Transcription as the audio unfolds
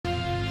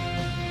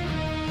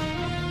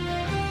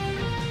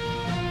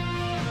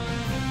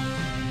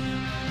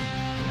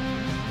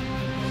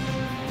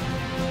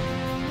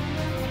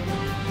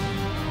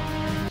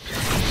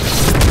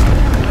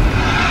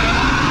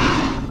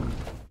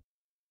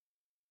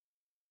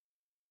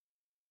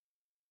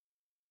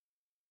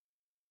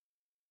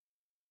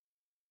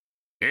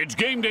It's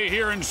game day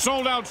here in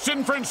sold-out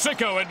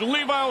Fransicko at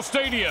Levi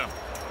Stadium.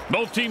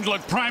 Both teams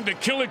look primed to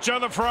kill each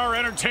other for our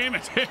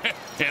entertainment.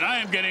 And I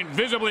am getting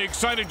visibly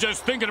excited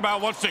just thinking about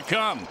what's to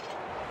come.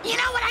 You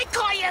know what I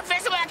call your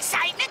visible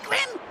excitement,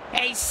 Grim?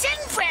 A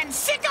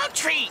Fransicko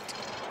treat.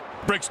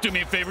 Bricks, do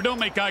me a favor. Don't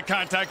make eye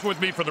contact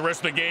with me for the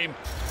rest of the game.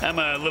 I'm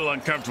a little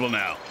uncomfortable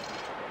now.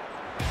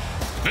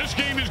 This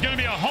game is going to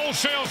be a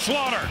wholesale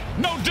slaughter.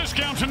 No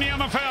discounts in the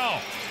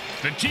MFL.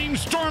 The teams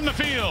storm the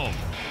field.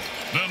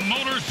 The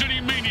Motor City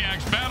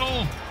Maniacs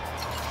battle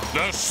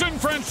the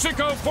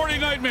Fransicko 40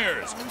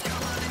 Nightmares.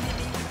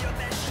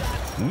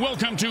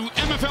 Welcome to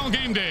MFL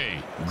Game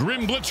Day.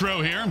 Grim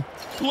Blitzrow here.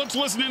 Let's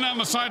listen in on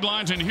the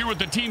sidelines and hear what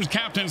the team's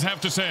captains have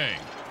to say.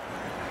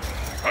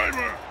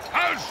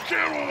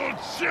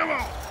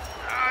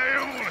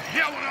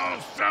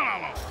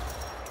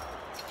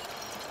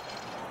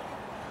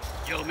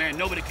 Yo, man,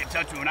 nobody can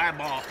touch me when I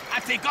ball. I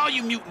take all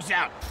you mutants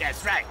out.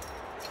 That's right.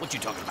 What you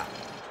talking about?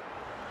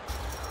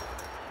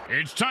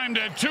 It's time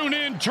to tune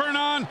in, turn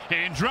on,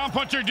 and drop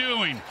what you're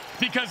doing,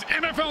 because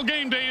MFL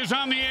Game Day is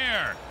on the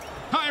air.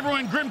 Hi,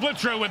 everyone. Grim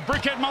Blitzrow with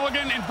Brickhead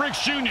Mulligan and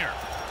Bricks Jr.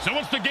 So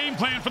what's the game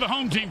plan for the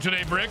home team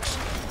today, Bricks?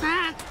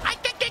 I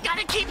think they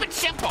gotta keep it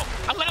simple.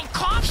 A little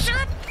cough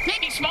syrup,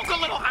 maybe smoke a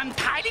little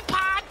untidy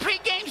pod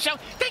pregame so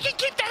they can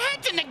keep their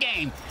heads in the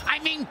game. I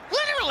mean,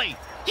 literally.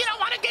 You don't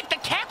want to get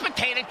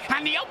decapitated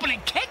on the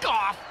opening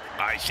kickoff.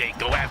 I say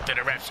go after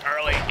the refs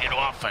early and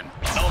often.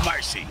 No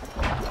mercy.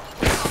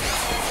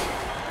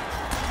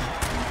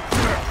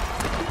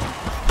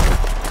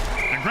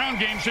 The ground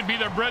game should be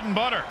their bread and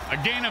butter. A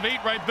gain of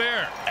 8 right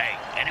there. Hey,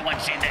 anyone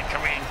seen that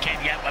Korean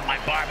kid yet with my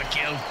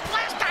barbecue?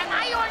 Last time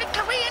I ordered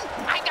Korean,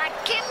 I got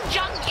Kim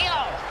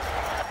Jong-il.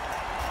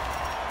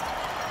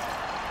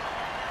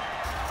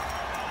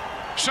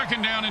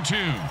 Second down and 2.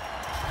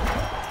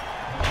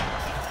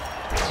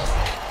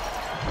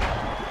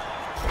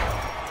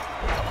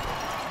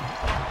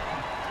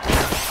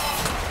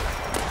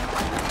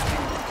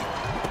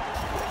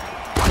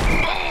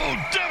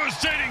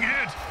 Devastating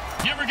hit.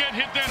 You ever get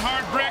hit that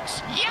hard,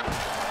 Bricks? Yep,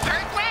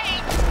 third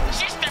grade.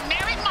 Sister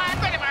Mary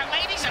Margaret of Our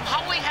Ladies of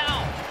Holy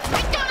Hell. I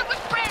thought it was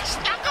brass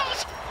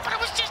knuckles, but it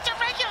was just a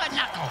regular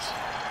knuckles.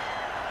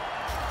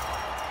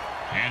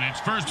 And it's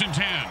first and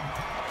 10.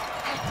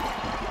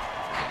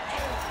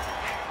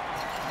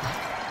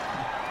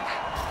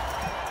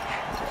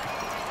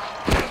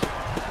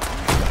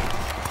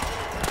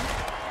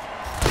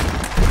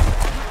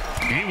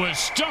 He was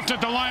stuffed at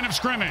the line of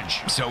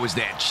scrimmage. So was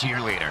that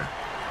cheerleader.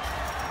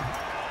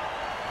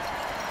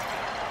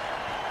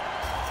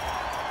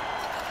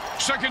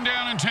 Second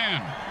down and 10.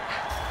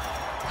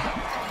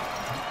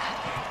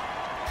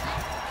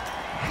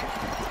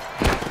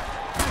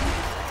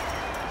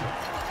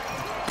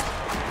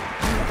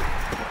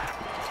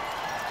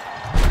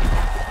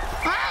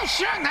 Oh,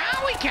 sure, now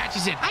he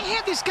catches it. I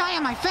had this guy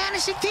on my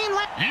fantasy team.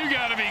 You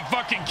gotta be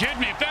fucking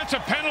kidding me. If that's a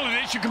penalty,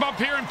 they should come up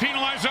here and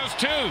penalize us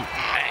too.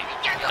 Hey,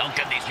 don't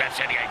give these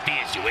refs any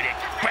ideas, you idiot.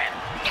 Brad,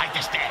 hide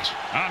the stash.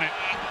 On it.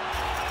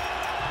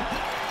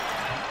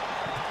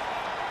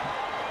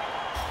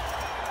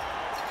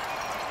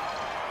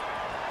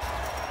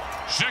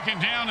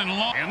 Second down and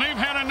long, and they've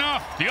had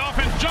enough. The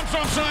offense jumps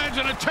on sides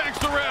and attacks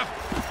the ref.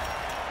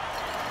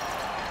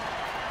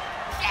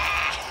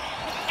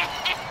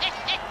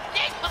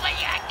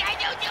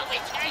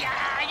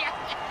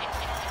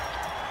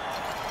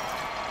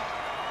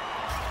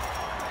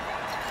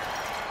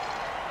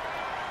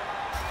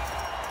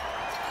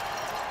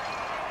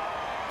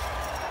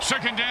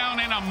 Second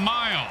down and a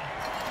mile.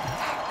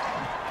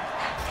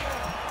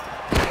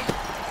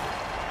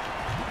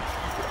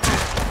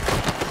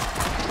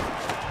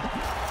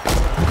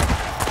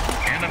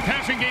 And the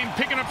passing game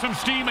picking up some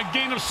steam, a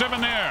gain of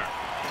 7 there.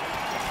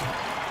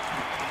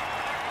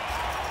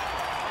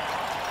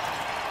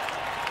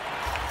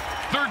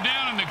 Third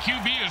down and the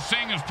QB is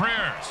saying his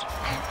prayers.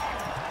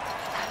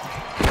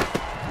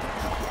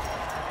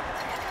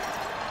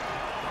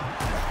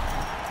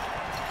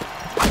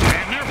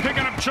 And they're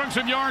picking up chunks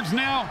of yards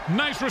now.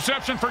 Nice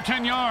reception for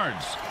 10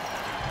 yards.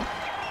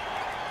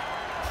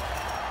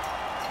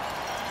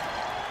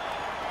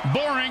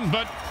 Boring,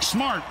 but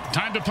smart.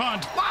 Time to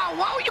punt.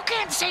 Whoa, you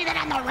can't say that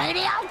on the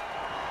radio.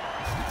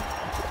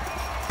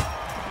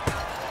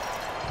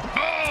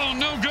 Oh,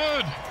 no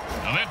good.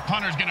 Now that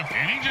punter's going to...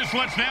 And he just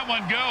lets that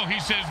one go. He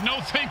says,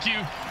 no thank you,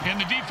 and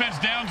the defense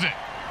downs it.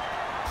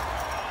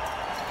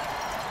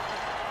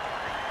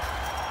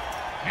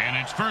 And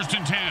it's first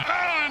and 10.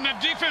 Oh, and the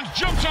defense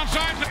jumps on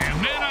sides. And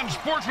that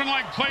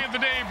unsportsmanlike play of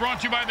the day brought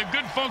to you by the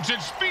good folks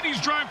at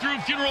Speedy's Drive-Thru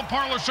Funeral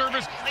Parlor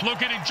Service,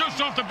 located just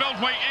off the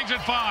Beltway,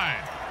 exit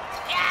 5.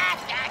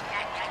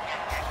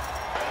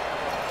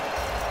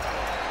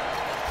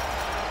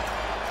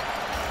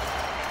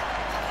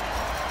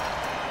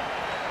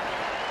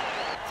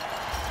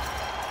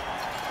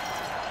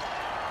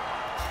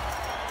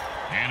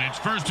 And it's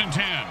first and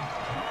 10.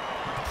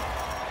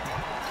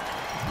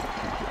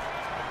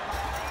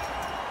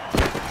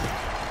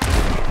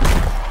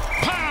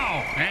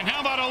 Pow! And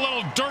how about a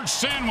little dirt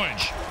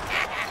sandwich?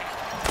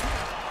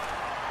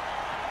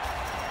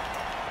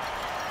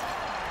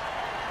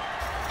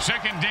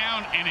 Second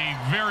down and a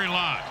very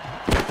lot.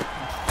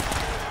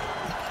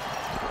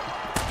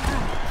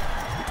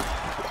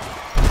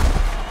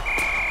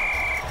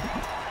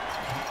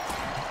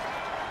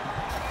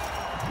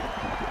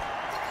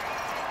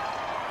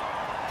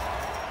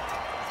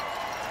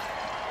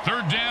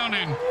 Third down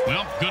and,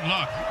 well, good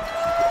luck.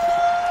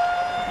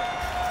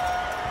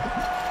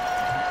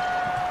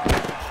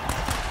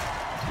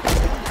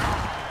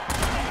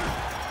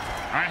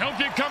 I hope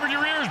you covered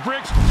your ears,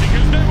 Bricks,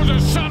 because that was a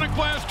sonic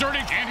blast, Dirty,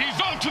 and he's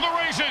off to the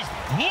races.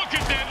 Look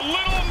at that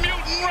little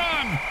mutant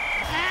run.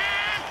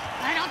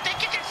 I don't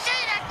think you can say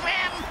that,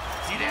 Grim.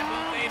 See that,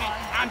 little baby?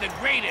 I'm the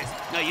greatest.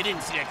 No, you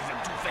didn't see that because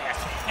I'm too fast.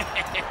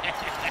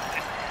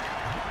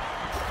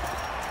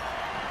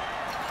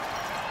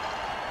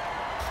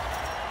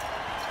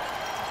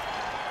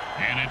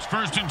 And it's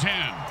 1st and 10.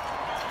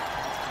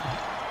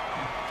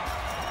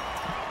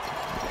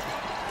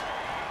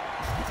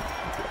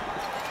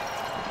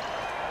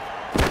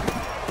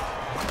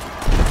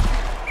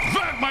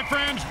 That, my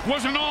friends,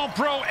 was an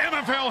all-pro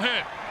MFL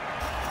hit.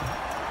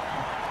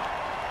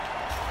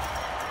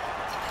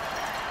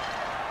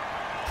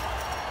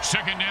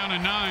 Second down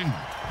and 9.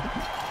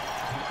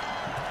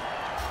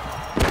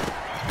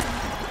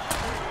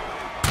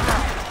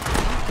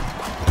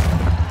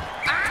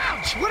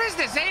 Ouch! What is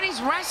this, 80s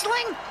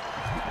wrestling?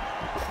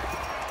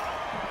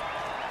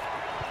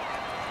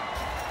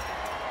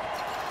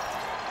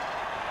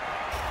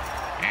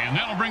 And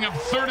that'll bring up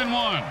 3rd and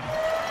 1.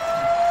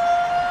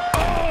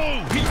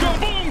 Oh, he's going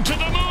boom to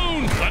the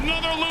moon.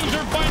 Another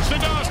loser bites the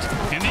dust.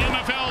 In the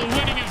MFL,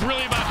 winning is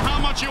really about how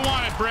much you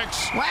want it,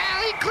 Bricks. Well,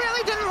 he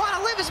clearly didn't want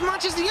to live as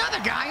much as the other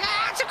guy.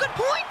 That's a good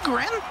point,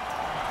 Grim.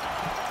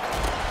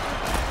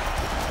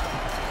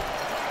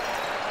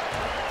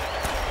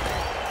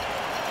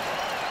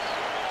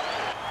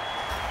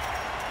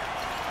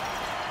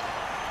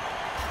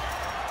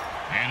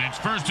 And it's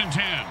 1st and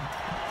 10.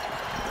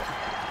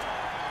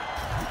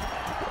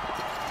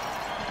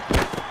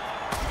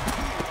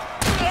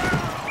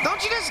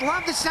 Don't you just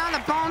love the sound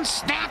of bones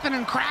snapping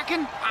and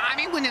cracking? I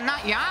mean, when they're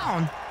not your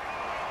own.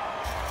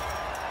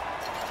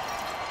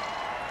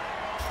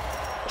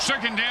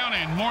 Second down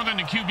and more than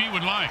the QB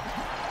would like.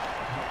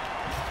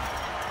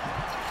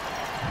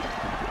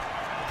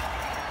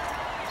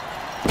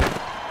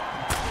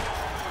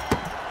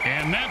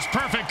 And that's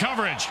perfect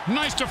coverage.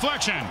 Nice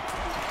deflection.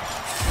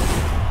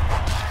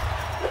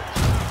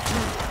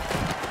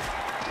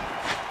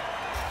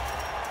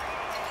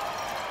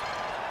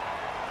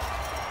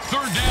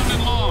 Third down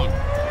and long.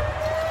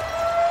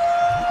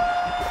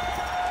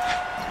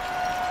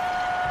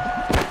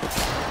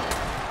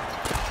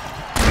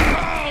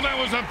 Oh, that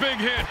was a big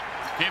hit.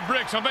 Hey,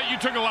 Bricks, I bet you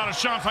took a lot of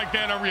shots like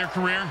that over your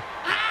career.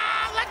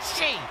 Let's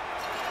see.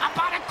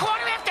 About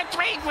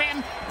 3:15,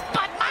 Grim,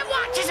 but my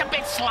watch is a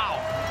bit slow.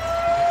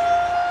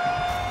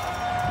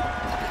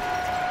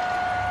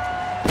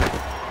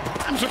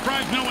 I'm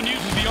surprised no one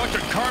uses the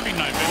electric carving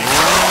knife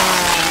anymore.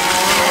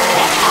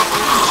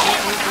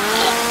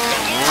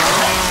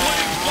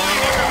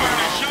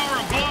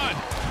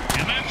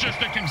 And that's just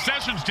the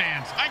concession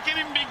stands. I can't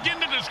even begin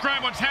to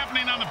describe what's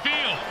happening on the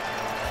field.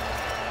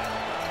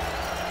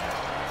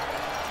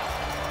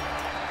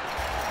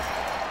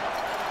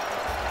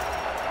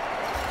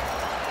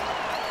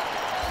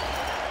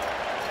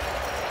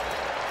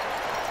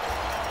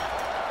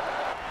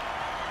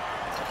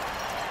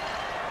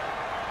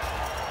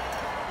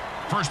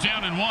 First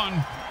down and 1.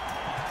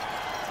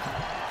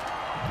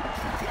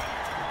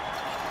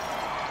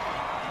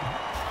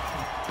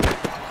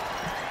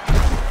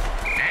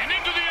 And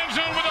into the end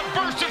zone with a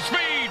burst of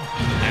speed.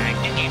 I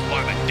think he's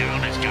more of a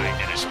downers guy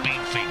than a speed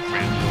freak,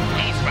 Grim.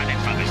 He's running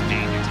from his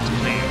demons, it's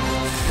clear.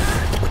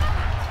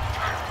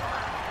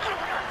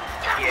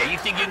 Yeah, you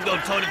think you can go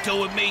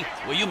toe-to-toe with me?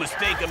 Well, you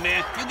mistaken,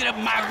 man. You get up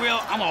in my grill,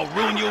 I'm gonna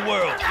ruin your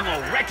world. I'm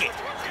gonna wreck it.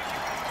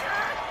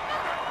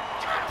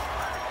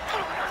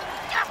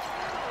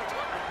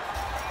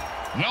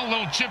 Well,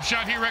 little chip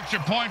shot here, extra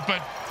point,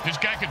 but this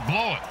guy could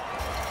blow it.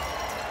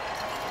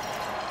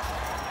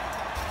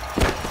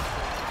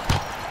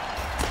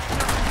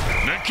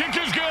 The kick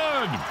is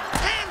good.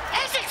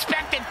 As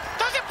expected,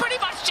 those are pretty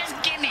much just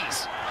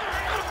gimmies.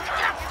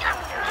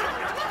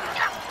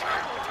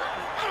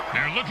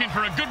 They're looking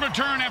for a good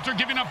return after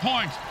giving up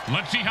points.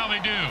 Let's see how they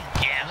do.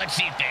 Yeah, let's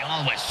see if they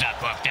always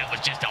suck or if that was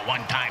just a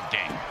one-time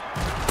thing.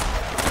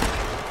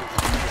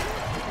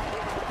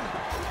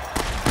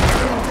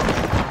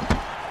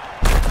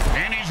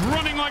 And he's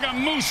running like a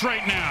moose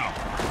right now.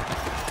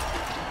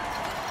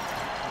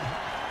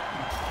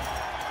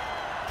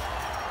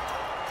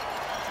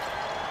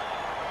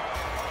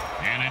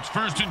 And it's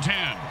 1st and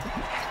 10.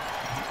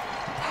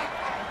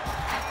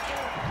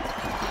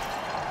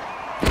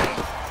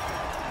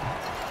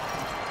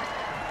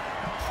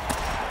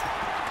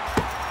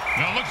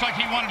 Well, it looks like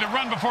he wanted to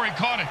run before he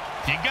caught it.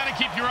 You got to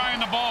keep your eye on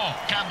the ball.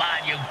 Come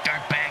on, you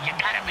dirtbag. You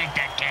got to make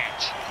that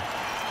catch.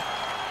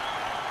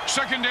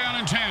 Second down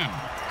and 10.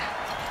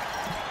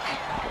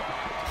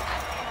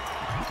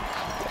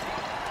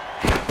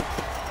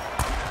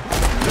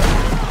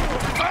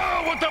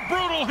 Oh, what a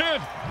brutal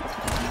hit.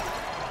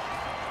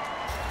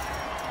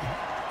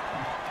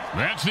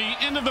 That's the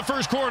end of the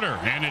first quarter,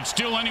 and it's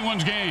still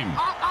anyone's game.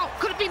 Oh,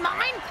 could it be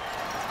mine?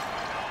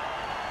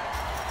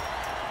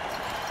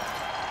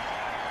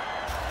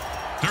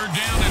 Third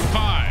down and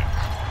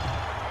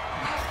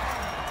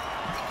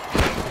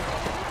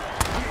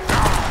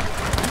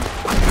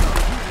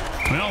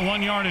 5. Well,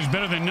 1 yard is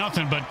better than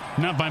nothing, but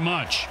not by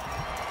much.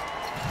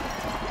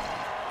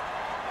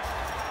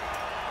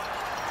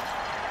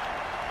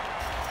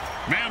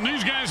 Man,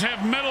 these guys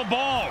have metal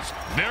balls.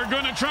 They're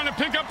going to try to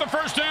pick up the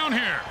first down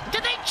here.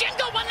 Do they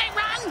jingle when they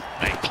run?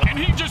 And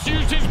he just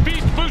used his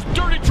Beast Boost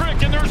dirty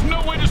trick, and there's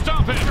no way to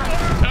stop him.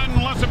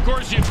 Unless, of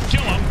course, you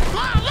kill him.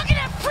 Oh, look at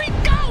that freak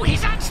go.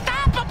 He's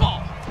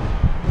unstoppable.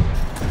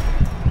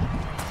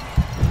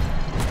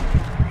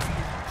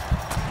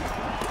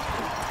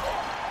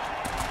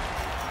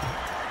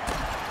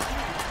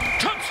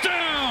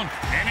 Touchdown!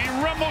 And he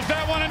rumbles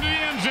that one into the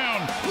end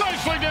zone.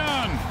 Nicely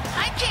done.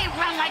 I can't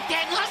run like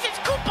that unless it's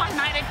coupon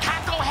night at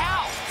Taco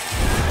Hell.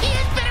 He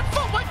has better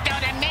footwork,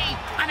 though, than me,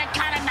 on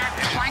account of not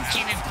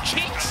clenching his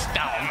cheeks,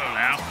 though.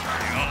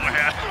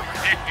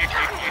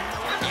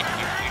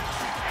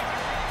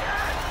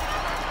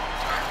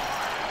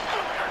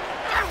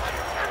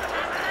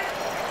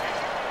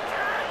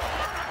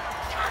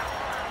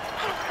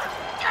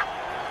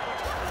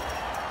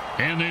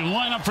 And they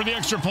line up for the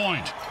extra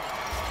point.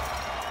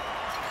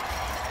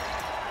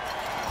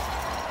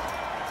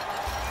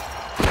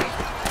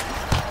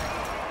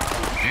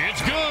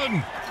 It's good.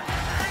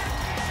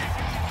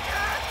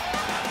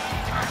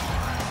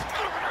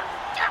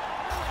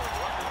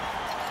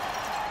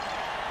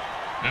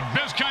 The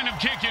best kind of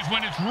kick is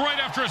when it's right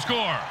after a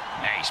score.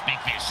 Hey, speak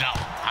for yourself.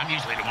 I'm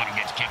usually the one who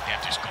gets kicked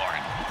after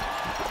scoring.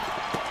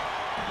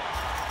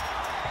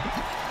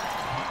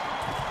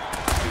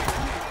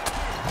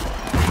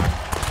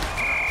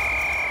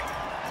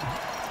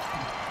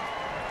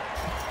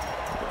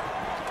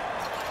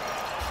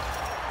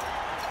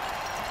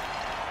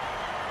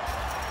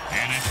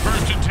 And it's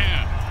 1st and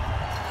 10.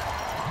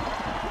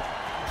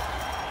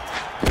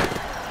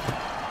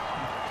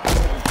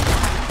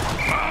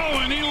 Oh,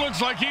 and he looks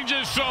like he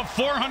just saw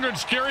 400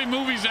 scary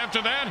movies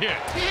after that hit.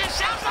 Yeah,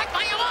 sounds like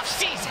my off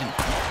season.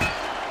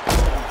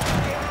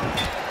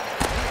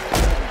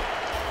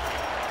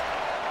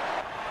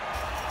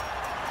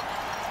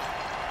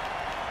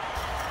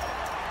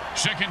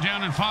 Second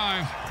down and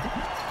 5.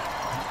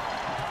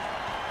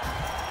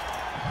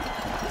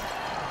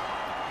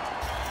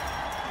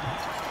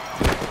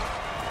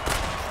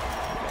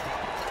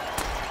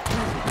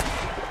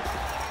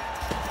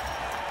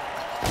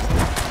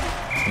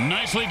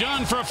 Nicely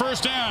done for a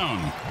first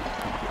down.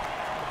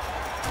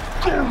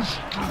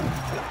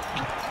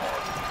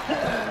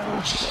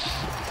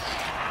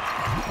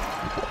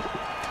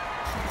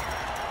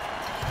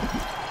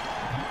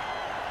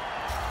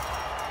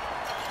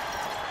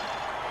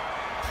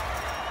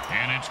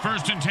 And it's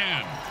 1st and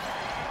 10.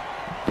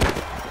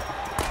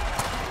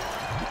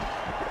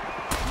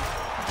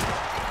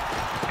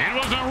 It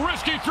was a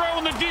risky throw,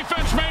 and the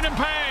defense made him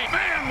pay.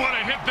 Man, what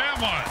a hit that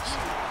was.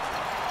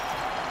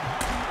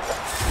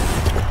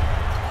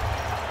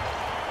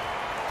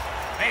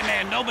 Hey,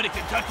 man, nobody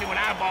can touch you with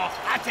an eyeball.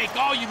 I take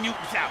all you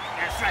mutants out.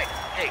 That's right.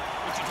 Hey,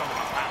 what you talking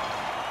about, pal?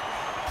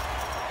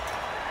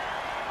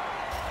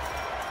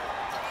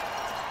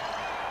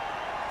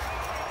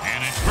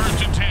 And it's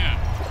 1st and 10.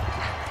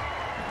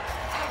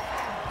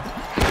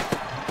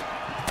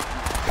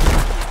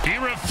 He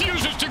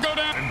refuses to go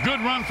down. A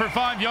good run for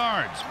 5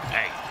 yards.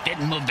 Hey,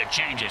 didn't move the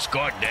change and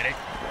scored, did it?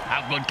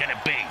 How good can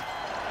it be?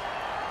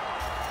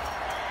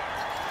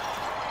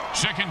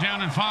 Second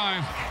down and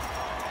 5.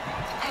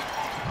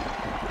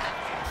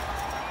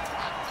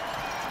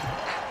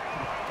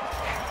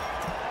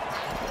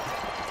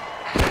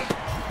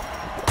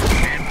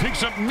 And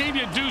picks up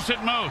maybe a deuce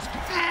at most.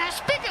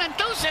 Speaking of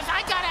deuces,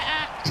 I gotta,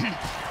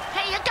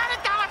 hey, you got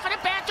 $1 for the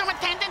bathroom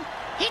attendant?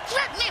 He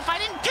threatened me if I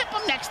didn't tip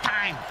him next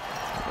time.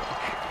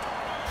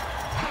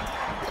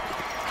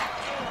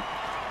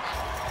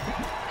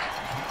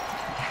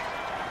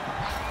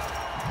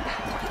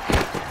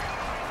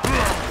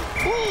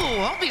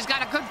 Ooh, hope he's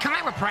got a good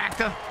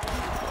chiropractor.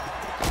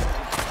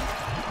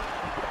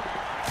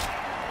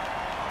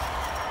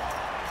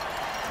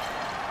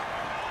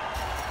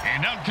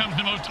 And out comes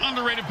the most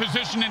underrated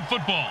position in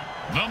football,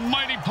 the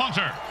mighty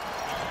punter.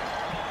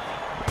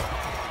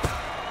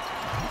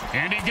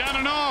 And he got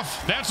it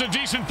off. That's a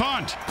decent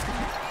punt.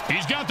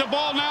 He's got the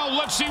ball now.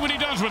 Let's see what he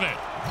does with it.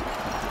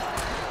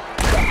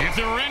 If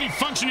there were any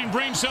functioning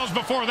brain cells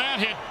before that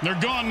hit, they're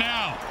gone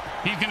now.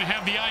 He's going to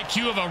have the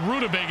IQ of a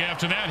rutabaga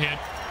after that hit.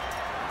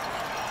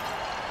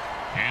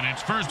 And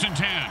it's 1st and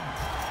 10.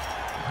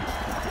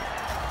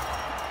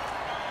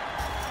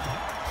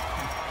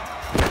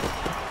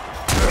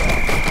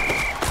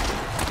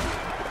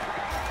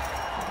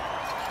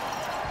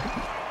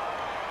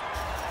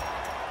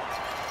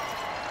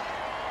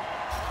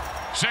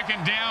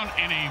 Second down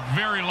and a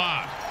very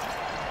lot.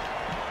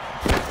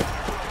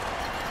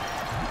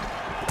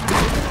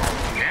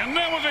 And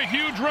that was a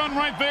huge run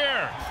right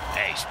there.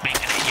 Hey, speaking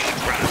of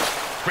huge runs,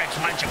 Rex,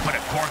 why don't you put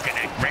a cork in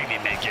that gravy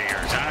maker of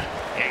yours, huh?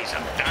 Jeez,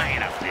 I'm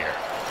dying up here.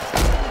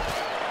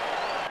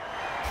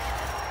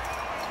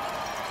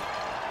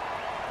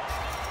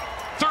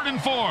 Third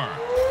and 4.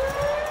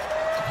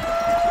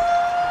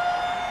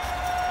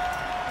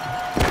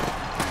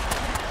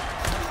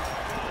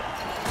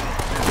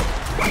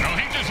 Well,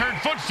 he just heard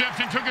footsteps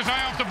and took his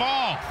eye off the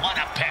ball. What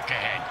a peck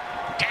ahead.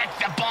 Take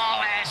the ball,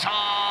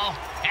 asshole.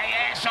 Hey,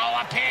 asshole,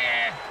 up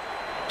here.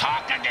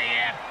 Talking to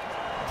you.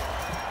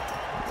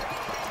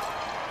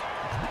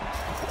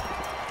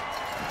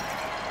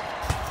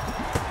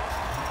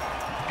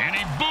 And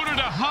he booted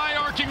a high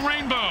arcing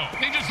rainbow.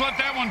 They just let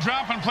that one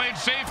drop and played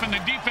safe, and the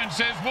defense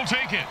says, we'll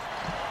take it.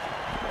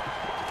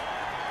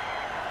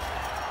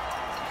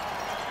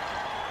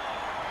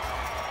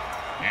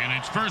 And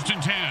it's 1st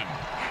and 10.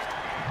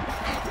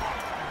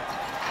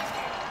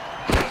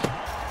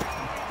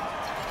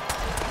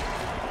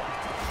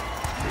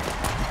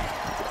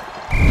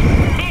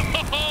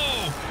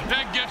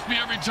 That gets me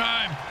every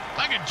time.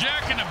 Like a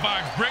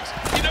jack-in-the-box, Bricks.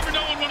 You never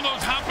know when one of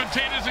those hot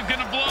potatoes is going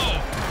to blow.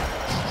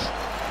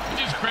 You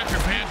just crap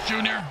your pants,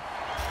 Junior.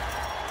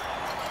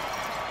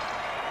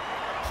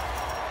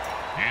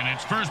 And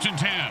it's 1st and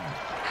 10.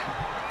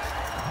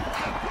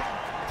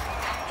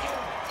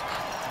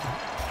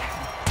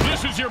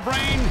 This is your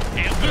brain,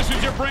 and this is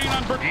your brain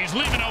on... He's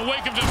leaving a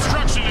wake of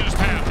destruction in his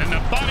path, and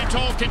the body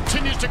toll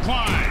continues to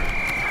climb.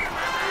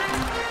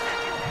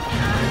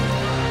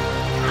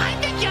 I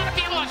think you ought to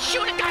be able to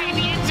shoot a guy in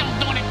the end zone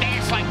doing a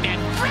dance like that.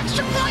 For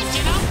extra points,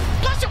 you know?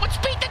 Plus, it would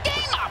speed the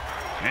game up.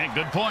 Hey,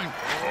 good point.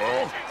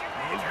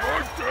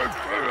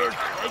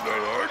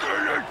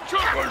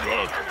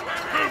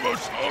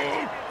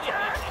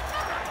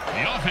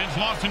 The offense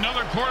lost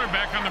another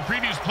quarterback on the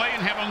previous play and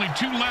have only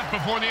 2 left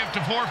before they have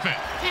to forfeit.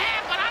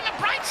 Yeah, but on the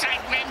bright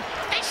side, Grim,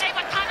 they save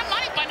a ton of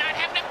money by not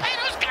having to pay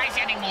those guys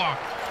anymore.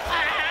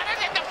 Other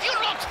than the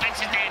funeral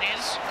expenses, that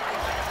is.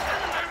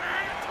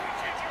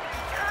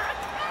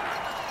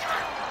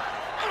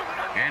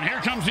 And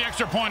here comes the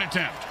extra point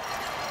attempt.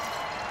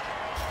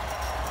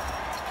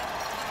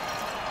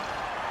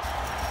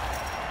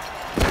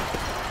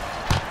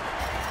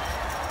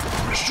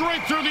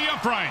 Straight through the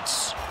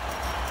uprights.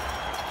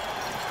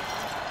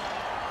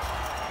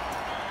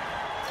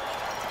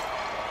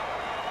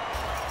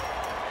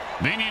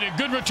 They need a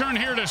good return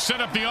here to set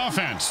up the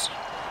offense.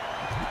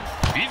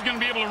 He's going to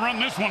be able to run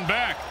this one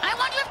back. I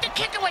wonder if the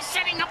kicker was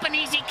setting up an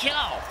easy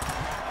kill.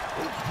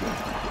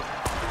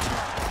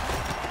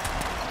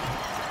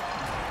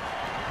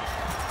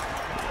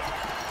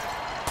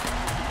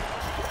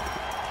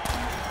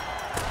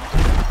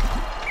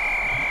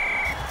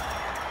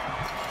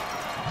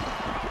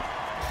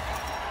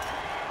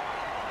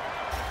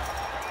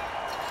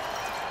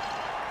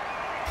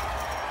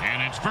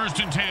 And it's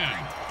 1st and 10.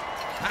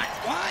 Hot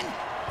 1,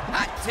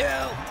 hot 2,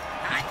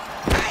 hot.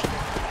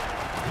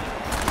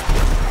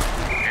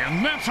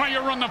 And that's how you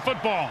run the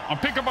football. A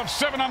pickup of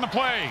 7 on the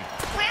play.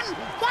 Grim,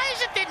 why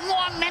is it that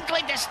more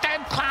mentally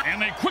disturbed clown...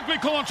 And they quickly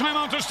call a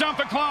timeout to stop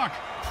the clock.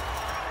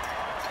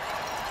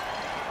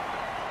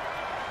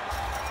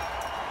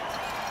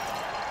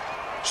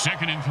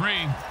 Second and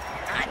 3.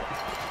 Hot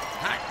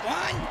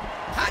 1,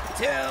 hot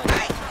 2,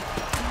 hot.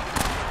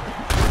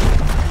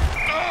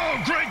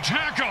 Oh, great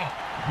tackle.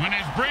 When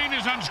his brain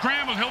is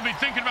unscrambled, he'll be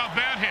thinking about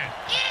that hit.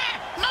 Yeah,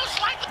 most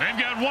likely. They've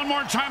got 1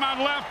 more timeout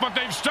left, but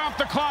they've stopped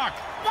the clock.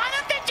 Why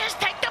don't they just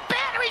take the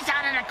batteries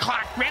out of the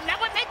clock, Grim? That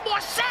would make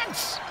more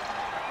sense.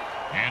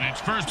 And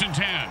it's 1st and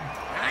 10.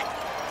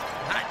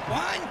 Hot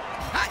 1,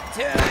 hot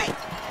 2, hot.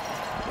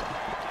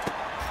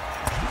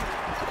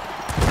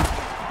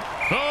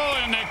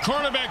 Oh, and the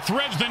quarterback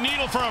threads the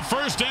needle for a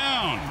 1st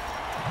down.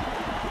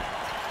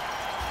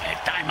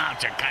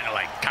 Timeouts are kind of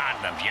like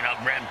condoms, you know,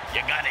 Grim? You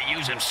got to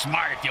use them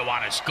smart if you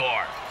want to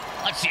score.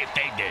 Let's see if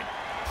they did.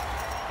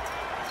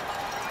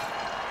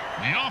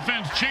 The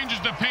offense changes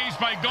the pace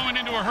by going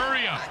into a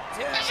hurry-up.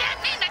 Does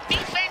that mean the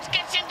defense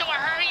gets into a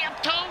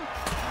hurry-up, too?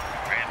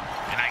 Grim,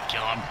 can I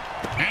kill him?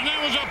 And that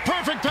was a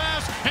perfect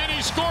pass, and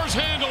he scores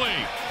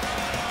handily.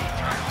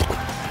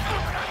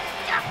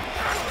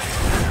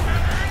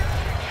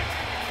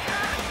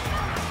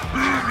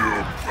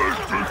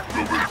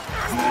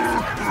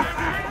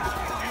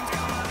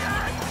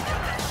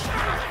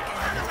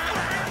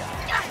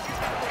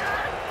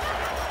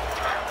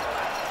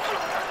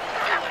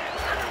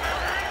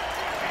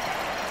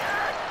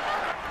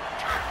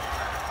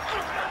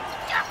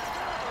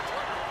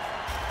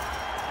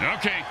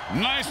 Okay,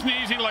 nice and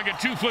easy like a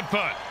 2-foot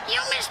putt. You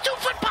miss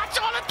 2-foot putts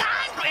all the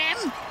time,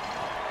 Grim.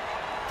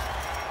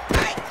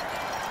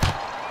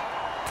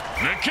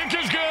 The kick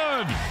is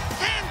good.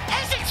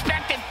 As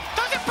expected,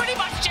 those are pretty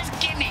much just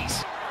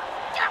gimmies.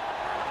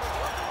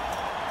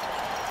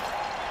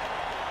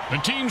 The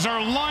teams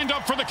are lined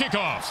up for the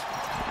kickoff.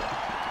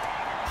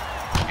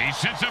 He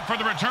sets up for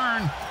the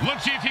return.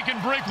 Let's see if he can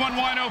break one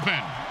wide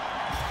open.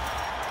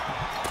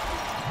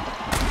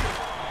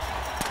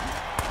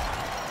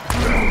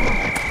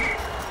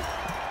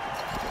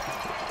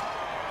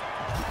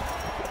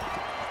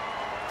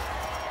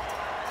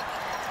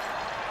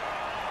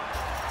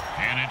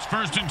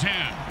 first and 10.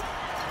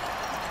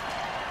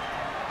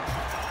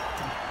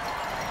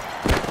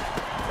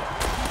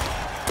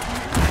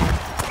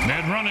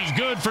 That run is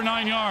good for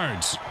 9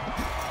 yards.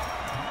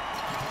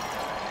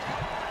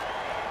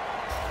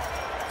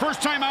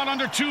 First time out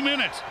under 2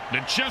 minutes.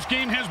 The chess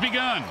game has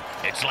begun.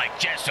 It's like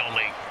chess,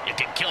 only you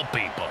can kill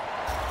people.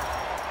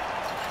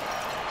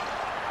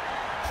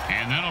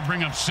 And that'll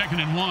bring up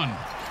 2nd and 1.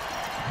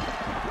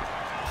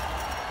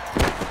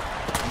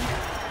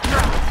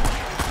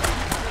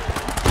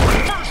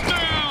 First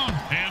down!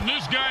 And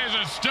this guy is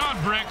a stud,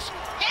 Bricks.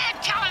 Yeah,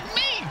 telling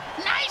me.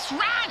 Nice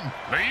run.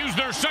 They used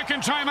their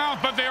second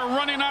timeout, but they are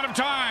running out of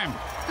time.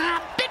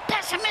 A bit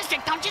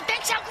pessimistic, don't you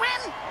think so,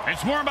 Grim?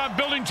 It's more about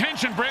building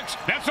tension, Bricks.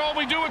 That's all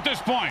we do at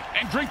this point.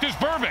 And drink this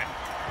bourbon.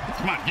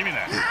 Come on, give me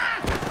that.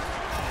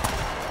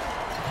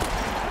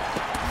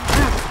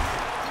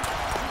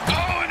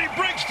 Oh, and he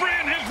breaks free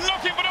and has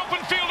nothing but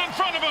open field in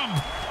front of him.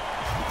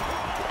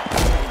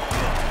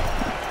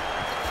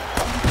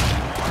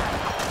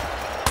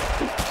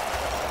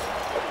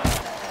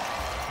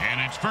 And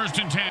it's first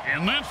and 10.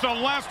 And that's the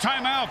last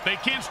time out. They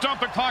can't stop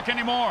the clock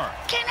anymore.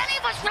 Can any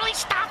of us really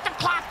stop the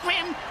clock,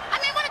 Grim? I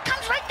mean, when it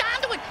comes right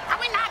down to it, are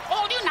we not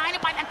all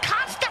united by the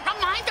constant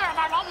reminder of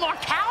our own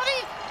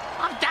mortality?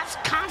 Of death's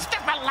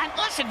constant,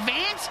 relentless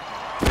advance?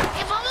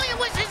 If only it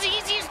was as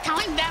easy as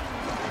telling them,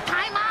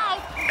 time out.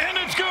 And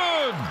it's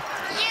good.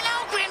 You know,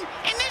 Grim,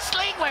 in this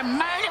league where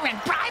murder and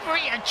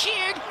bribery are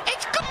cheered,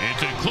 it's good.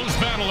 It's a close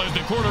battle as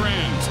the quarter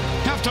ends.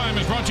 Halftime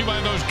is brought to you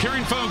by those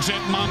caring folks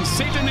at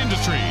Monsanto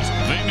Industries.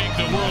 They make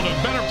the world a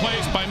better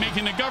place by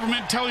making the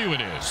government tell you it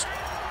is.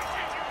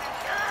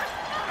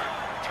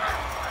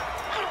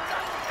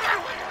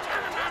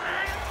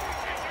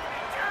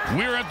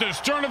 We're at the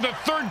start of the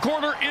third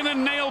quarter in a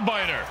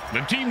nail-biter.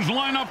 The teams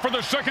line up for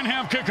the second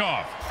half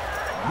kickoff.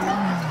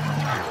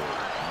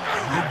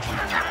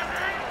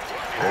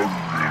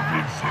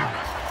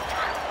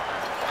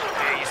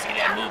 Hey, you see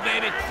that move,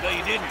 baby? No,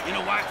 you didn't. You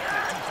know why?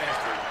 You're too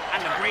fast.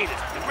 I'm the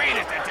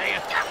greatest, I tell you.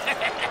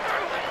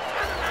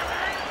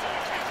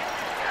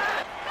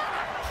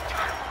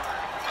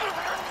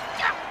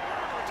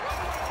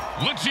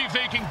 Let's see if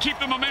they can keep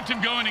the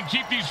momentum going and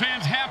keep these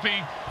fans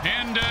happy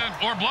and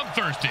or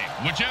bloodthirsty,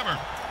 whichever.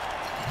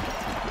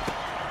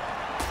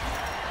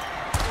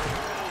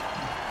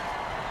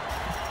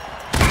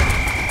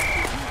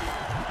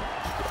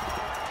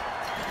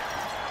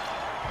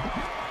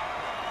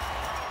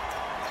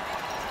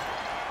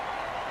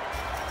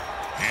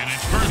 And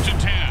it's first and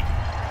 10.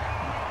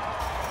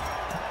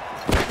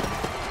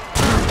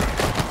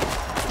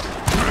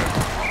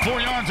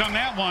 On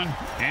that one,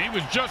 and he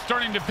was just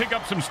starting to pick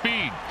up some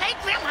speed. Hey,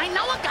 Grim, I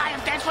know a guy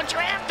if that's what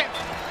you're after.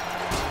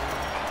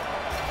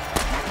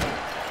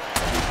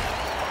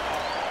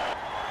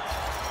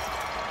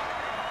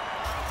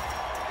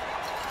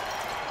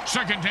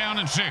 Second down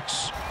and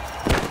 6.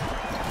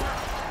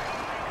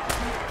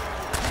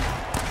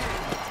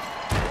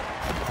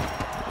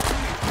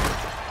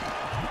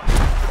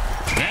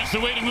 That's the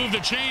way to move the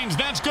chains.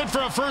 That's good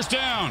for a first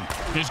down.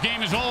 This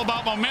game is all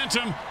about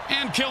momentum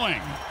and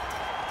killing.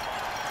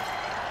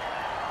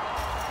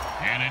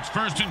 And it's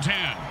first and 10.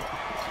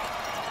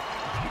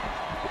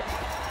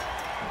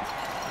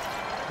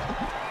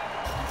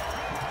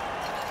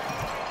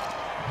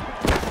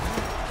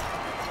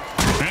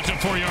 That's a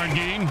 4-yard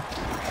gain.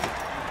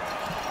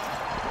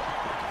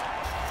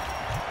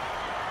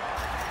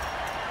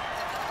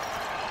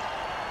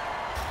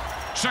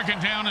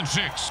 Second down and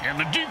 6. And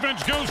the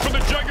defense goes for the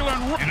jugular.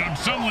 And in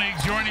some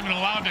leagues, you aren't even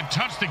allowed to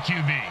touch the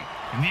QB.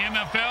 In the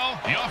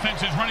MFL, the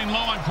offense is running low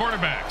on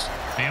quarterbacks.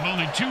 They have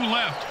only 2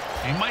 left.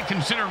 They might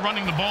consider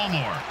running the ball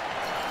more.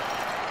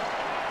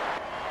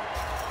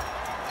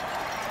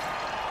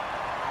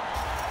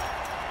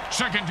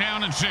 Second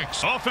down and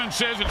 6. Offense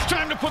says it's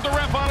time to put the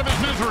ref out of his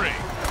misery.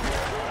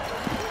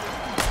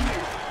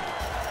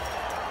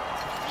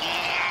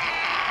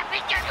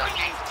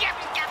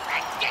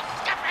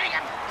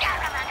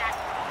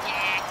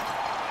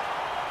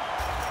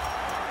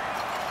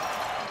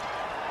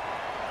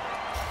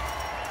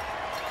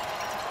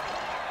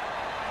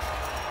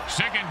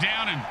 Second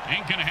down and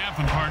ain't gonna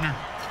happen, partner.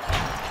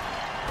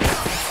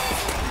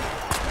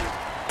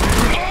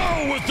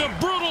 Oh, with the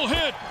brutal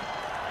hit.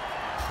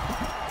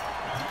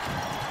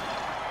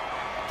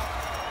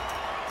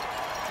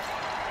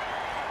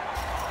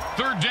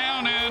 Third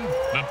down and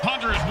the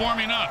punter is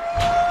warming up.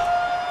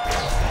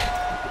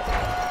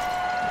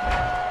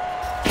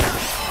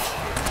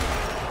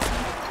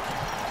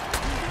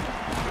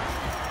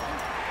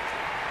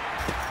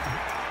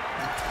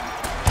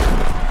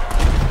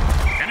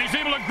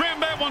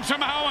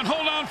 Somehow and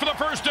hold on for the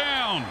first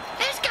down.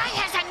 This guy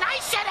has a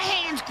nice set of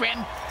hands,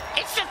 Grim.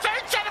 It's the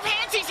 3rd set of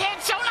hands he's had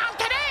sewn on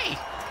today.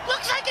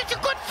 Looks like it's a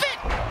good fit.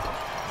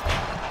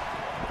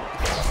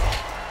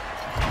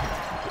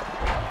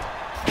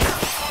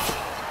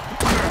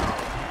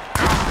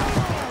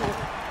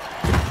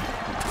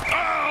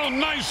 Oh,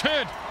 nice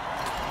hit.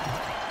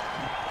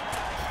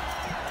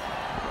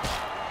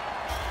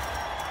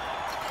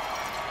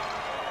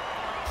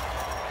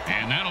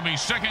 And that'll be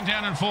second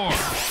down and 4.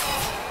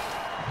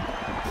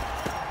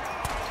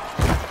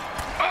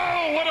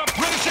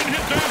 smashing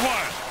hit that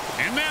was.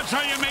 And that's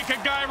how you make a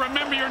guy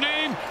remember your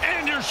name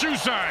and your shoe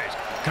size,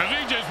 because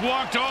he just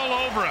walked all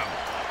over him.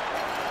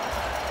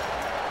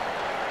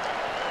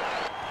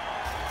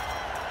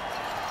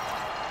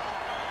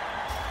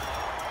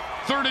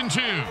 Third and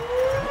 2.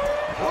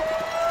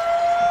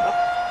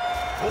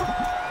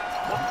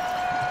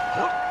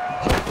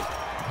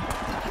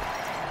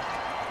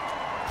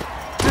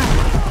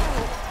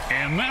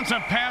 And that's a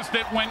pass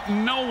that went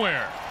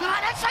nowhere. Oh,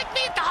 that's like me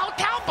at the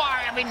hotel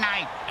bar every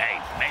night. Hey,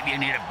 maybe you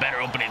need a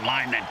better opening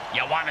line than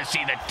you want to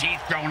see the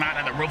teeth growing out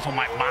of the roof of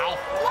my mouth.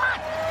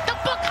 What? The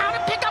book How to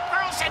Pick Up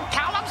Girls and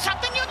Tell Them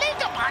Something Unique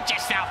About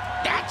Yourself.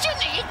 That's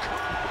unique.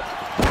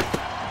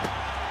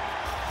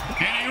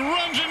 And he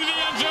runs into the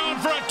end zone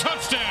for a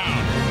touchdown.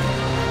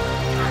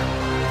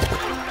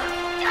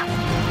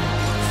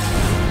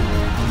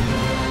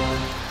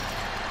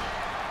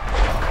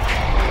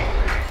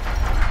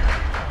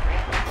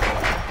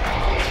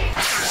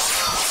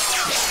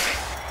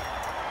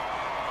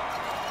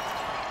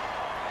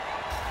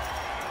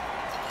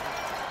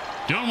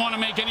 Don't want to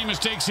make any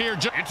mistakes here.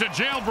 It's a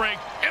jailbreak,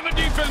 and the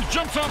defense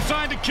jumps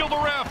offside to kill the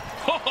ref.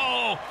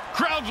 Ho-ho!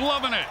 Crowd's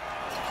loving it.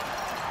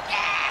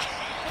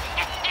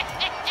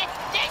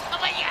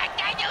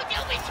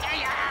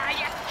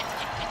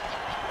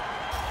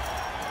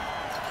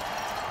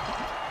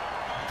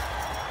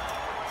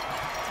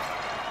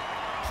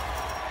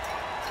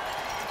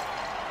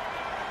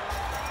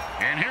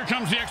 And here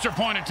comes the extra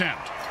point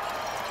attempt.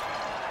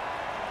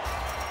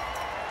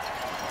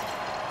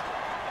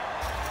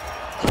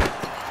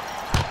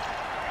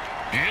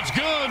 It's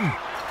good.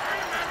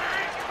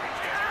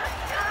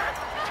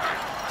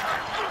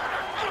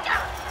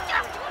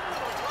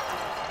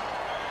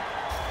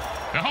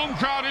 The home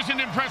crowd isn't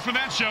impressed with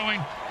that showing,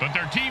 but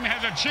their team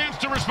has a chance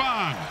to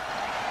respond.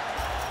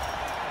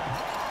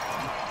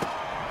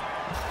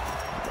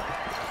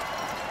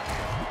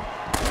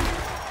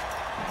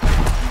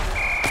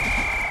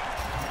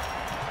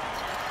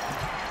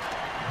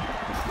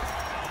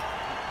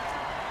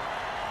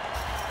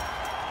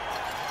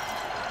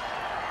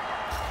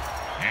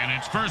 And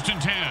it's 1st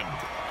and 10.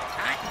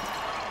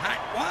 Hot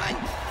 1,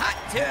 hot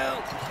 2,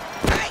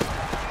 hot.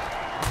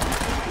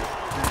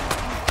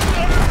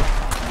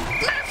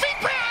 Murphy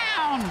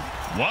Brown!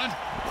 What?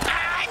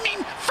 I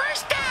mean,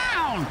 first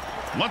down!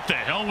 What the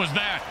hell was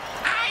that?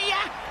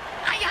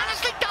 I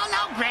honestly don't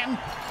know, Grim.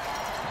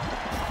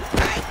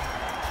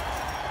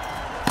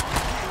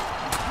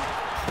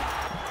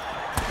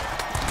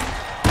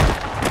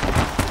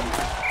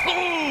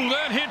 Ooh,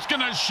 that hit's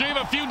gonna shave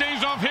a few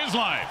days off his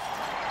life.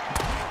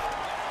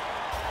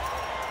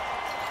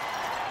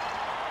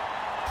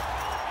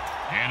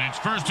 And it's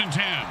 1st and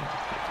 10.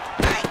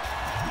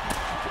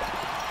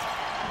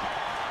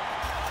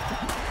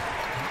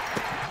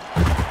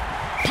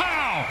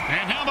 Pow!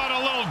 And how about a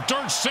little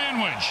dirt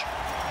sandwich?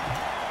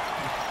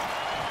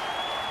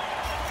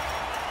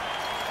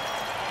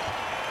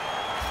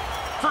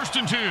 First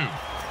and 2.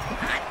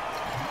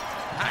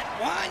 Hot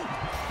 1,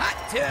 hot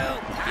 2,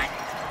 hot.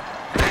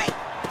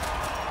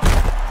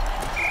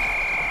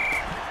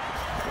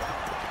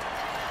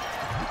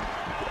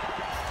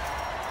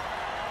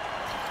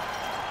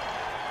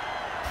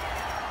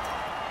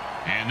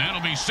 And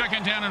that'll be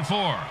 2nd down and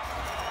 4.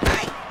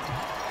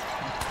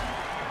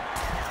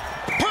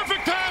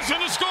 Perfect pass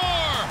and a score!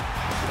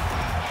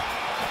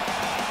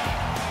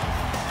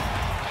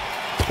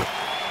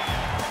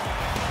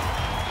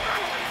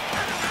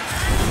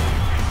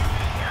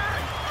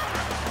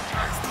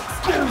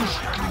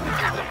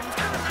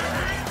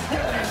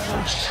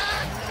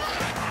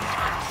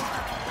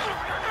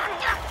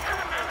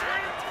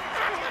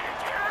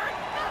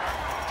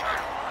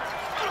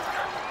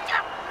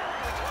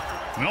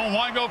 Well,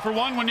 why go for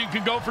 1 when you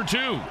could go for 2?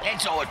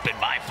 It's always been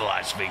my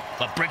philosophy,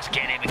 but Bricks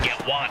can't even get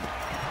 1.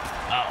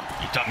 Oh,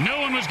 you thought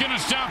no one was going to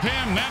stop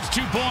him. That's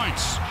 2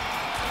 points.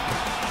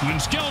 When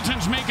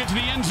skeletons make it to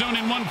the end zone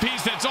in one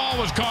piece, that's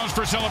always cause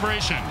for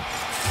celebration.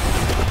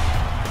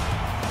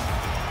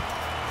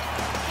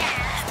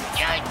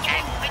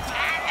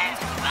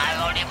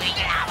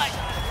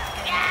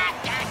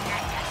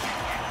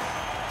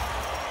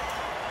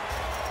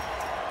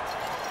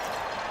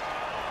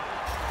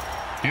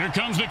 Here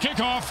comes the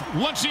kickoff.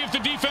 Let's see if the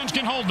defense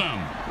can hold them.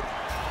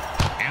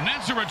 And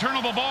that's a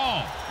returnable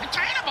ball.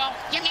 Returnable?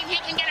 You mean he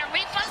can get a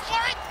refund for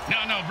it?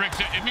 No, Bricks.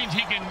 It means he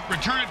can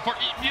return it for...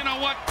 You know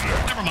what?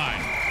 Never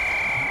mind.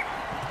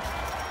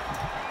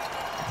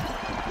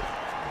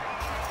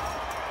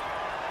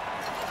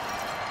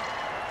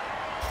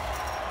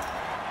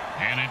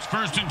 And it's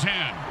 1st and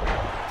 10.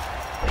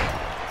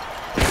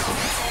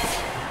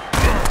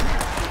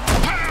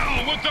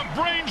 Pow! With the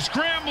brain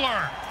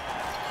scrambler.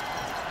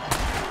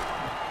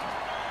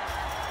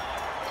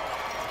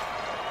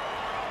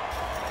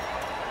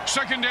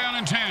 Second down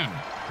and 10.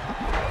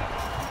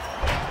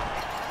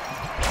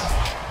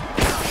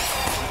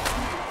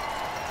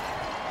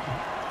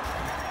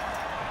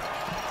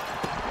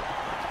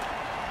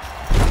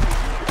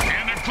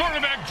 And the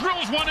quarterback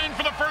drills one in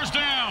for the first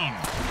down.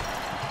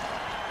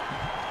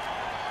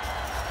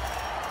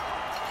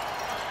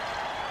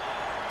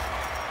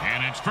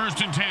 And it's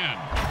 1st and 10.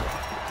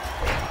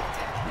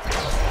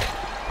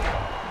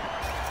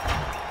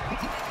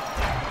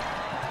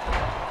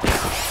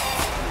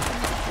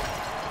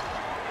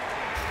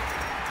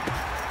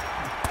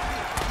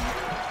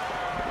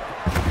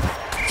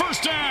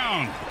 First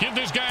down. Give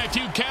this guy a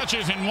few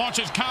catches and watch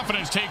his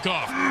confidence take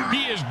off.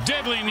 He is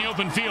deadly in the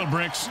open field,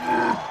 Bricks.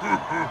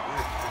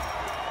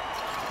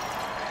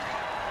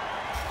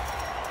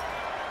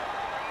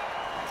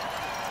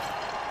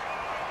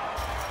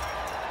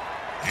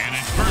 And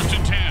it's 1st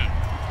and 10.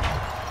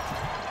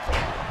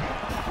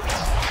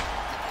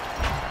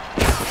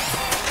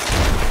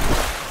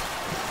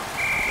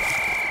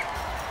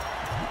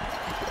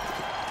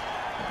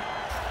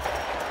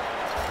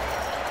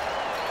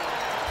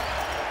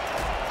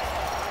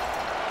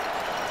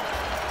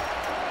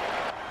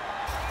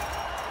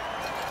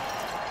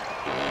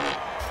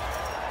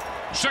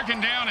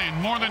 Second down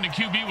and more than the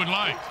QB would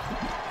like.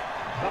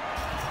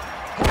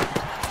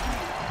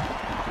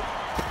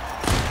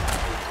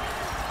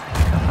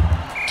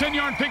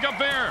 Ten-yard pickup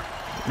there.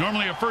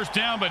 Normally a first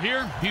down, but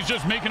here he's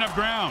just making up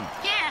ground.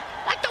 Yeah,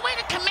 like the way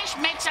the commish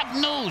makes up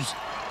news.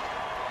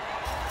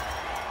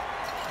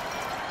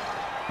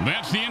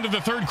 That's the end of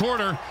the third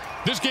quarter.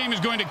 This game is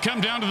going to come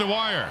down to the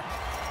wire.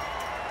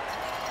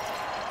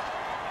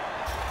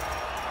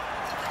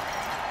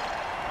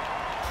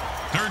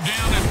 Third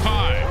down and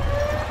 5.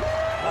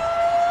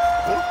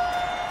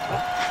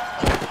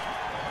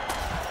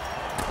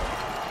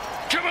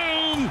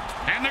 Kaboom!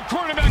 And the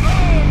quarterback,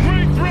 oh,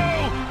 great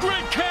throw,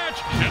 great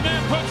catch, and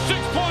then put 6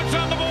 points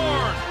on the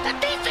board. The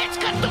defense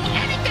could do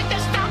anything to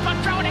stop a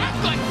throw that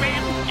good,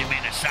 man. You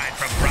mean aside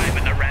from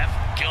bribing the ref,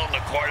 killing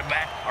the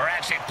quarterback, or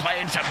actually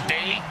playing some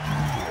D?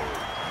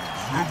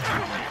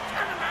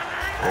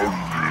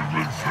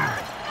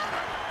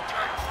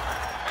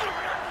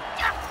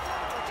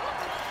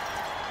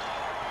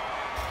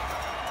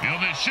 You know,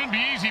 this should be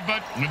easy,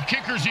 but with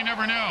kickers, you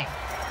never know.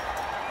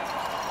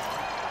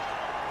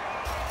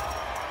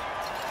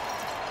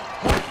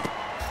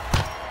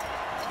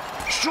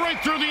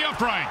 Straight through the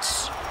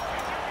uprights.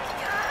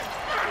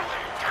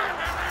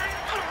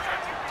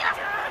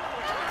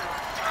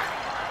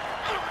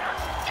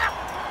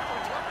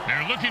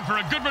 They're looking for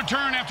a good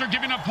return after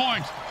giving up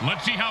points.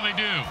 Let's see how they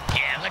do.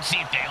 Yeah, let's see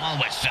if they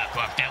always suck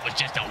or if that was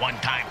just a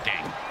one-time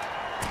thing.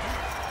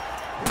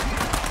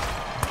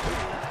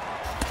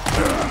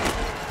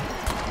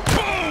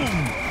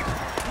 Boom!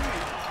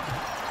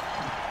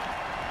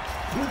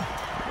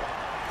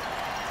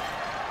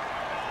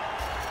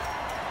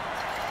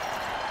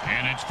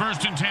 And it's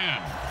 1st and 10.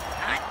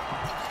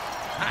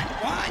 Hot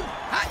 1,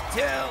 hot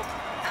 2,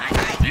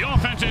 hot 8. The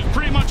offense is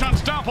pretty much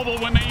unstoppable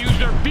when they use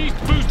their Beast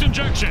Boost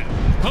injection.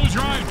 Close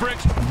your eyes,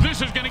 Bricks.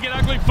 This is going to get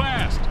ugly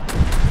fast.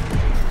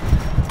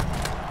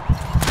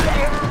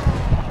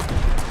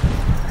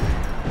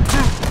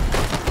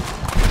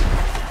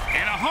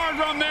 And a hard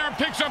run there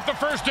picks up the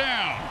first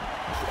down.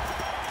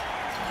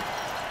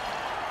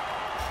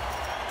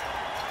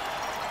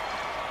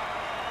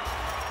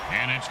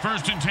 And it's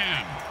 1st and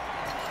 10.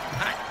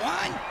 Hot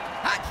 1,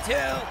 hot 2,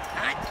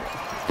 hot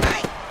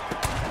 8.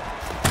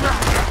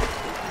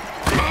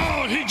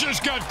 Oh, he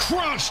just got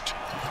crushed.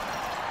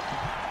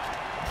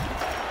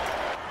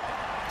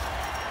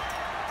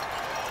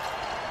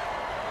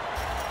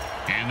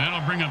 And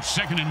that'll bring up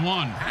 2nd and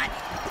 1. Hot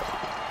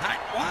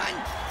 1,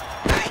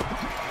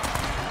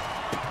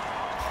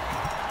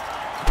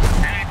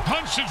 And he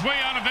punched his way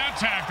out of that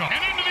tackle.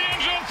 And into the end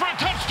zone for a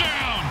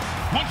touchdown.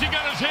 Once he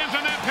got his hands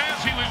on that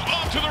pass, he was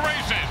off to the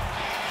races.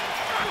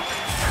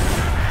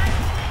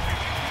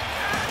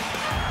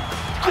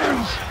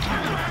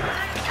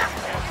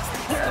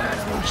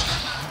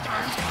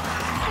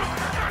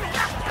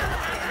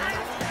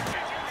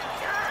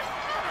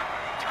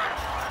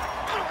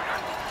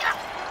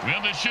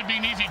 Well, this should be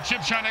an easy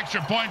chip shot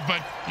extra point,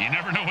 but you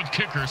never know with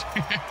kickers.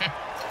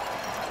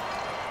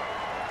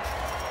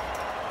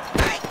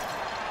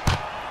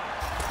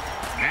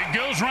 It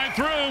goes right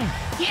through.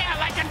 Yeah,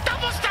 like a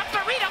double-stuffed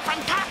burrito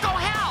from Taco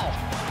Hell.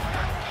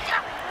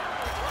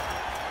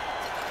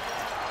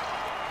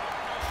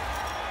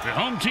 The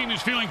home team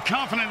is feeling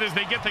confident as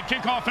they get the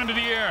kickoff into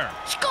the air.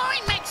 Scoring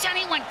makes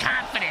anyone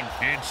confident.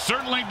 It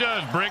certainly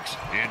does, Bricks.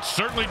 It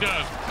certainly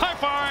does. High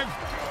five.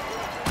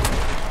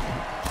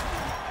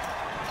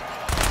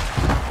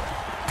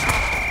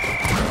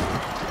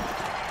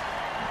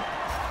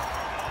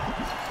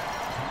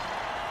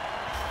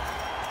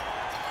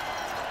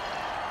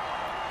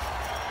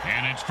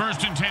 And it's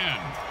 1st and 10.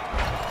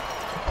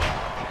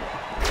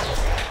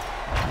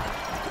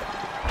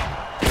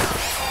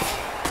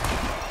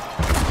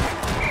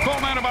 Call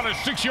that about a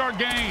 6-yard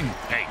gain.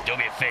 Hey, do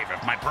me a favor.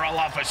 If my parole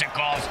officer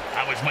calls,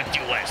 I was with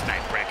you last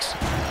night, Bricks.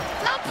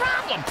 No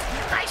problem.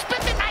 I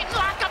spent the night in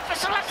lockup for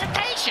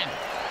solicitation.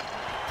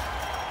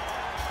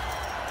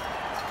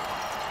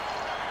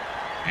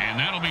 And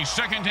that'll be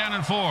 2nd down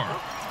and 4.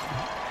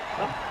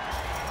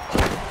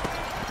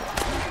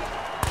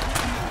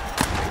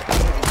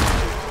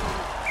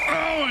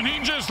 Oh, and he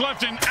He just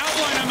left an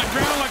outline on the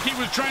ground like he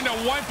was trying to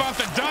wipe out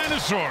the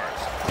dinosaurs.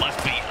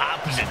 Must be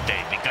opposite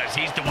day because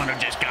he's the one who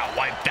just got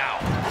wiped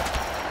out.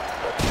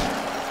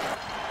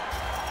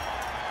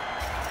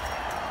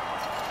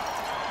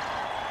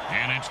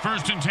 And it's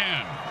 1st and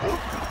 10.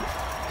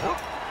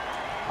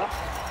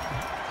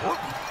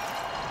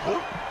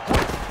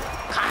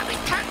 Carving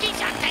turkeys,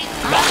 aren't they?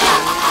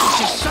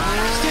 Just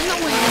sawdust in the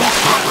wind.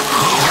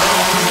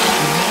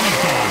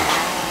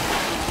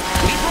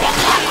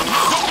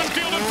 Open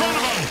field in front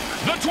of him.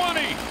 The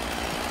 20.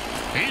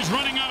 He's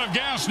running out of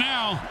gas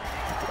now.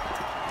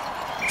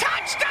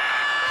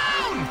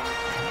 Touchdown!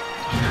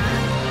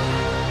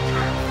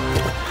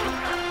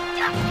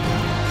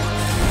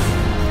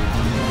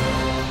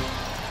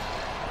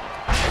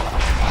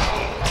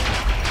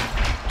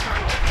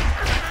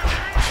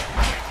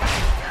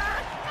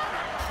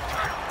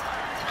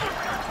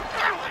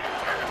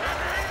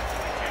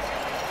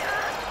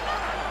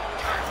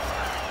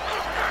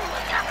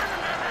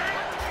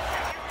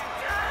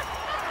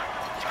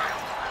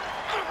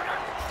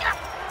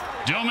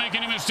 Don't make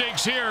any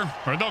mistakes here,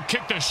 or they'll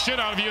kick the shit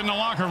out of you in the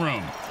locker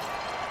room.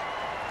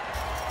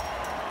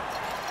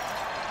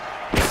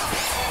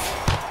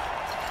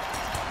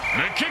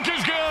 The kick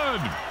is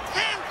good.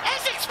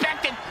 As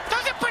expected,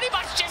 those are pretty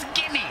much just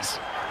gimmies.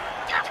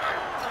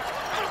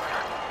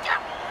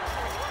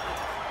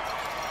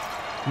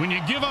 When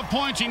you give up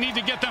points, you need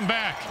to get them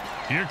back.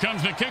 Here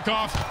comes the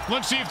kickoff.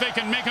 Let's see if they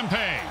can make them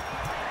pay.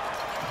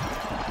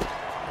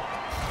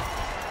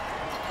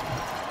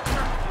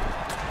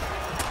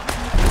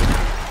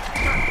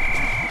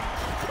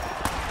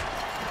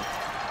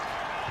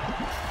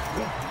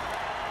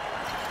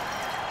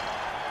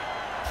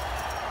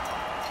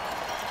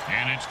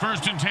 And it's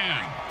 1st and 10.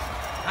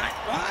 Hot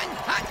 1,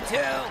 hot 2.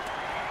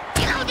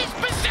 You know, this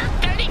berserk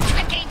dirty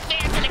trick ain't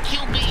fair to the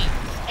QB.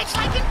 It's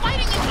like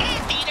inviting an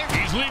anteater.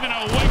 He's leaving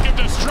a wake of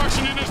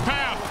destruction in his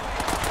path.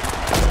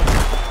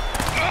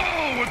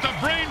 Oh, with the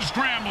brain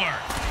scrambler.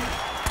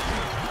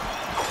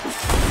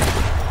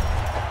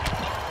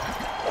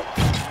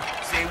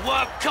 Say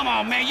what? Come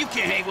on, man. You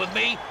can't hang with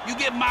me. You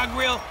get my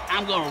grill,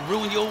 I'm gonna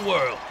ruin your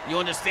world. You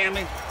understand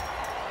me?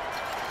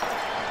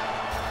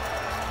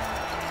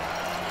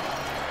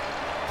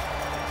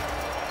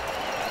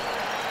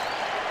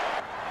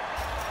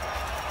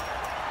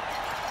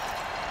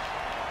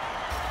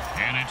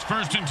 And it's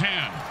 1st and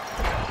 10.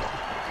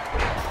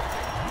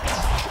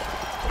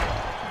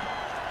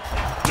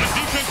 The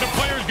defensive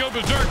players go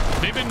berserk.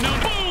 They've been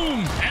known.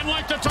 Boom! And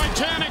like the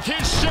Titanic,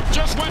 his ship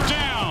just went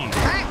down.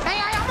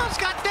 Hey, I almost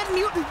got that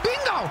mutant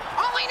bingo.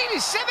 All I need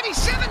is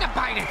 77 to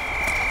bite it.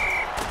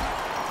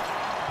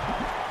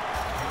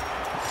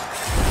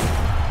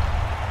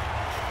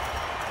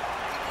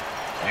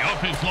 The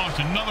offense lost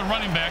another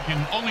running back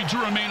and only 2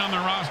 remain on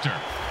their roster.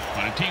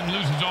 When a team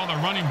loses all their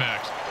running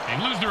backs, they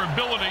lose their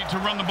ability to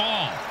run the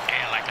ball.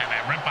 Yeah, like if I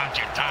rip out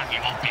your tongue,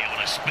 you won't be able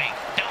to speak.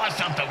 Tell us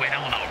something we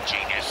don't know,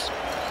 genius.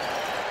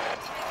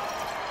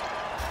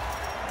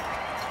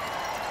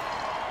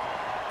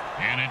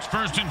 And it's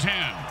 1st and 10.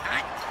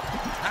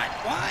 Hot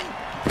 1,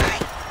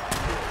 hot.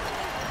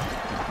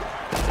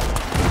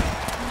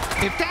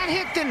 If that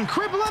hit didn't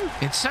cripple him,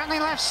 it certainly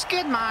left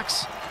skid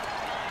marks.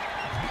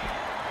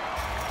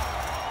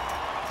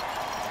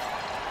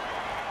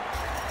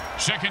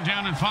 Second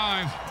down and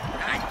 5.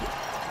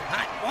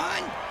 Hot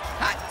 1,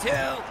 hot 2,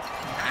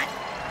 hot.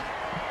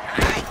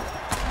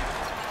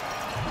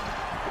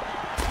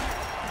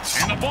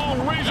 And the ball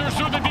razors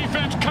through the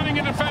defense, cutting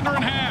a defender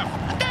in half.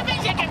 That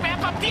means you can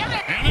wrap up the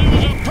other. And it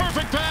was a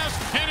perfect pass,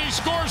 and he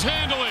scores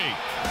handily.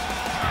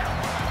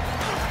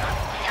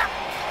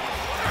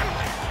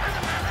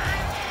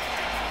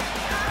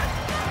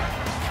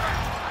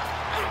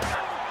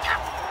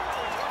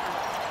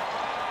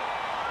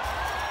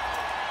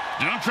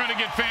 Don't try to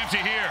get fancy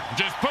here.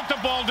 Just put the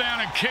ball down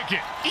and kick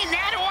it. In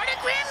that order,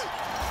 Grim?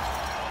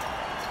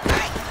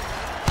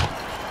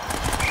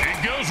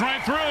 It goes right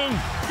through.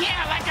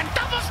 Yeah, like a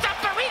double-stuffed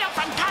burrito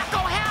from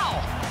Taco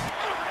Hell.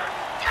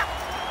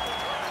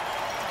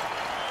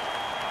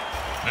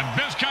 The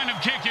best kind of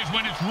kick is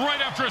when it's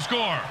right after a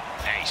score.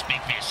 Hey,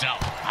 speak for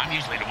yourself. I'm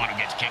usually the one who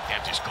gets kicked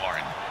after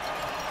scoring.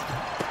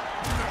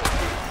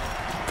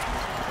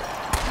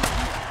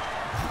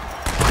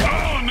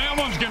 Oh, and that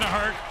one's going to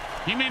hurt.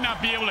 You may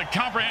not be able to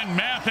comprehend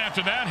math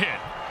after that hit.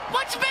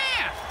 What's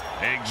math?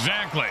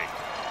 Exactly.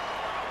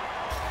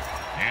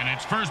 And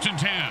it's 1st and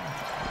 10.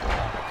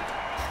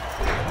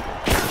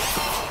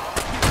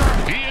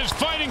 He is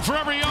fighting for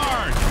every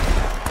yard.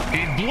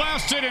 He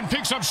blasts it and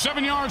picks up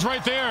 7 yards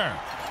right there.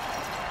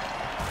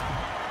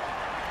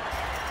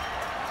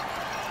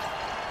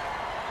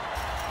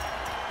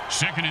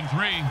 Second and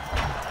 3.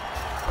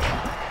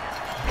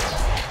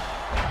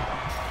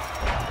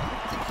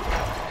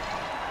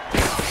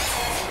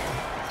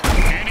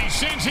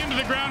 Sends him to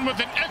the ground with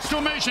an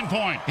exclamation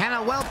point. And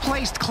a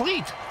well-placed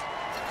cleat.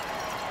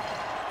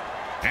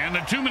 And the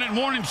 2-minute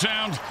warning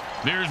sounds.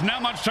 There's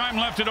not much time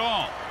left at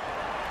all.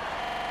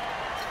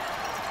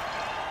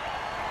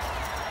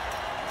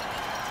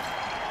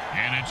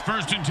 And it's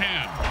 1st and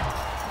 10.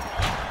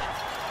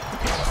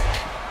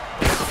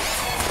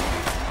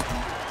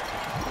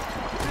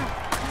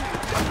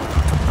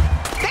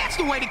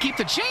 that's the way to keep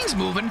the chains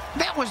moving.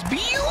 That was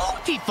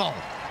beautiful.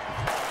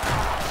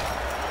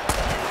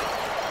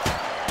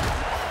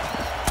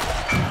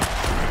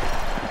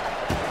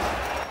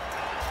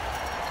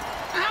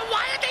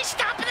 Why are they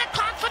stopping the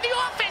clock for the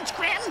offense,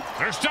 Grim?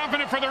 They're stopping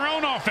it for their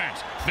own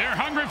offense. They're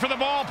hungry for the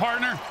ball,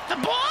 partner. The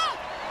ball?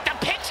 The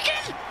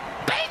pigskin?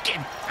 Bacon.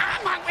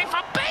 I'm hungry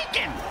for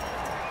bacon.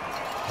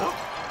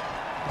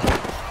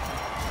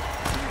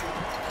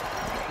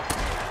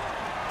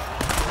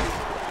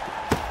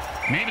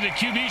 Maybe the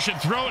QB should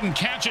throw it and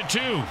catch it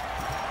too.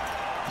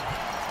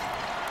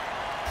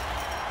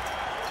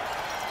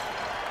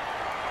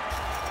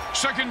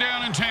 Second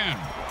down and 10.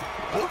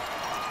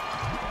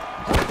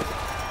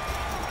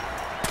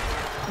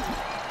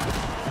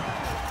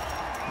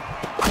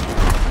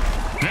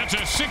 That's a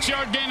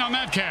 6-yard gain on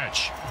that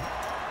catch.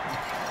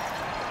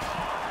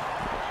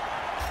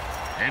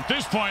 At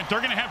this point, they're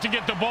going to have to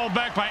get the ball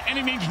back by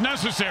any means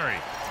necessary,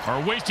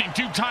 or wasting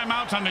 2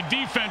 timeouts on the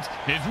defense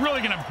is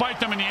really going to bite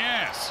them in the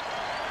ass.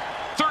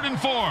 3rd and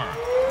 4.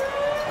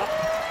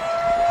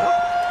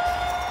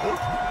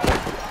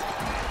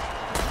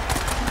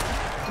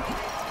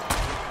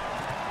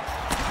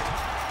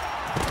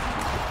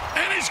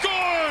 And he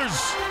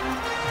scores!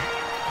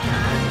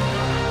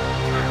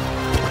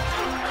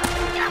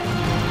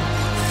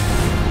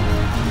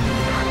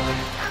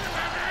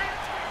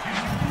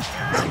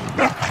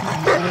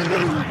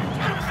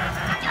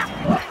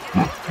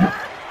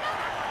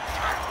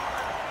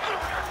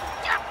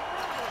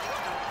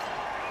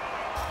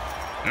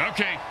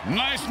 Okay,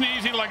 nice and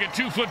easy like a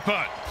 2-foot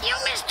putt. You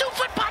miss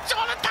 2-foot putts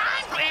all the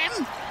time,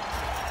 Grim.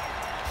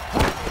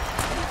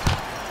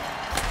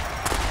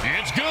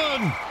 It's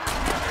good.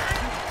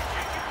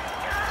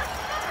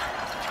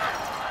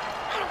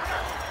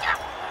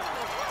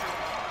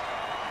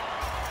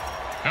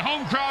 The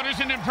home crowd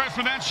isn't impressed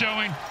with that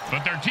showing,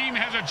 but their team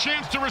has a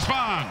chance to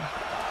respond.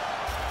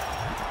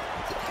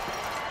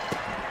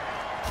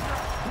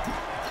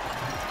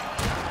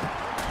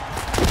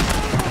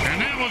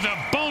 And that was a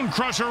bone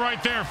crusher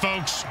right there,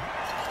 folks.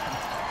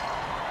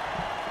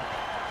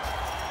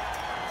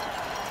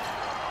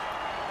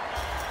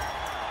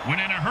 When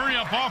in a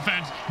hurry-up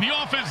offense, the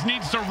offense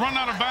needs to run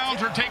out of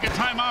bounds or take a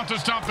timeout to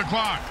stop the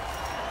clock.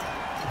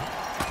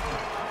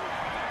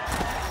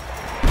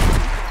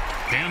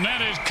 And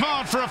that is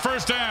caught for a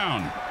first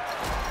down.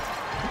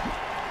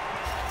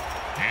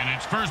 And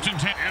it's 1st and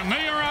 10. And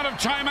they are out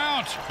of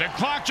timeout. The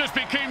clock just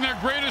became their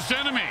greatest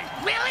enemy.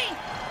 Really?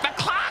 The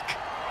clock?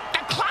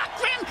 The clock,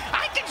 Grim?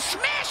 I can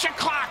smash a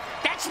clock.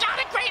 That's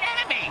not a great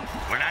enemy.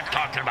 We're not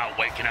talking about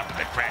waking up at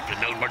the crack of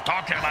noon. We're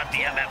talking about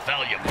the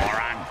MFL, you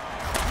moron.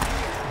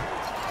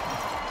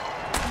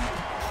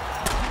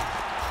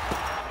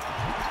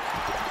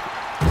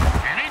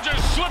 And he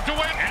just slipped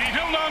away, and he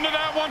held on to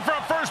that one for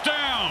a first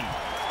down.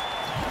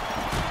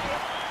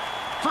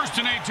 1st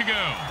and 8 to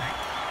go.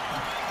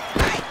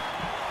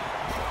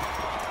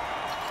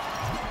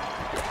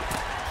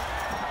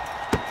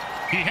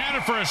 He had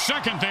it for a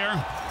second there.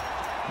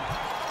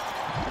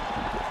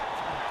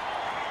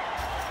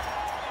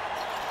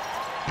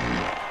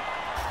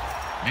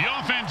 The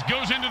offense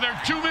goes into their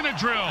 2-minute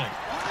drill.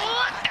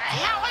 What the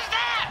hell is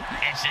that?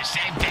 It's the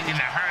same thing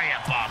as a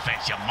hurry-up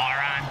offense, you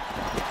moron.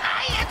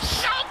 I am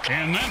soaked.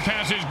 And that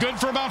pass is good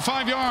for about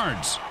 5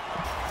 yards.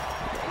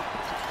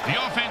 The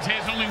offense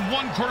has only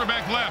one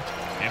quarterback left.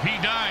 If he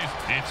dies,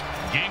 it's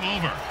game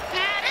over.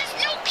 This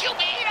new QB,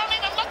 he don't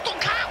even look too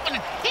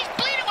confident. He's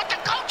bleeding with the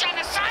coach on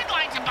the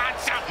sidelines about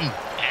something.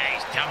 Yeah,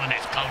 he's telling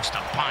his coach to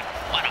punt.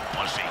 What a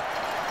pussy.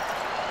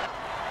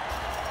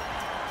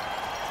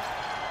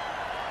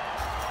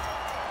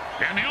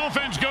 And the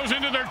offense goes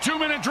into their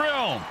 2-minute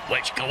drill.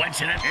 Which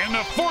coincidence? And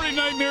the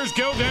 49ers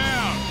go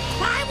down.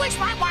 I wish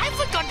my wife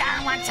would go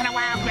down once in a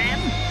while,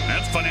 Grim.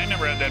 That's funny. I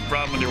never had that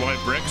problem with your wife,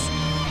 Bricks.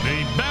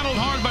 They battled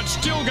hard, but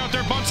still got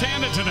their butts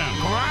handed to them.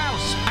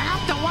 Gross. I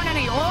hope there weren't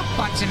any orc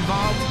butts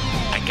involved.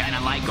 I kind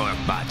of like orc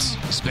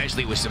butts,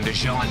 especially with some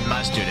Dijon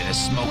mustard and a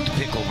smoked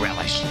pickle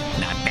relish.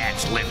 Now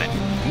that's living.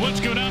 Let's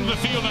go down to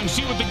the field and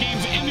see what the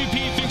game's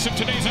MVP thinks of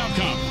today's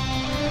outcome.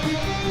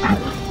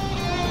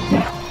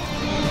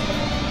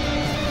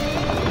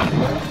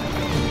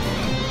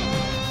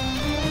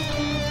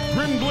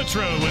 Grim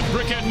Blitzrow with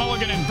Brickhead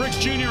Mulligan and Bricks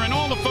Jr. and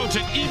all the folks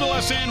at Evil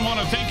SN want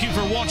to thank you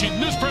for watching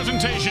this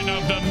presentation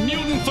of the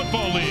Mutant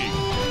Football League.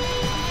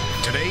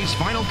 Today's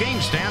final game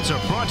stats are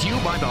brought to you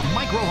by the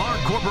Micro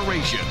Hard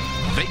Corporation.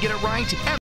 They get it right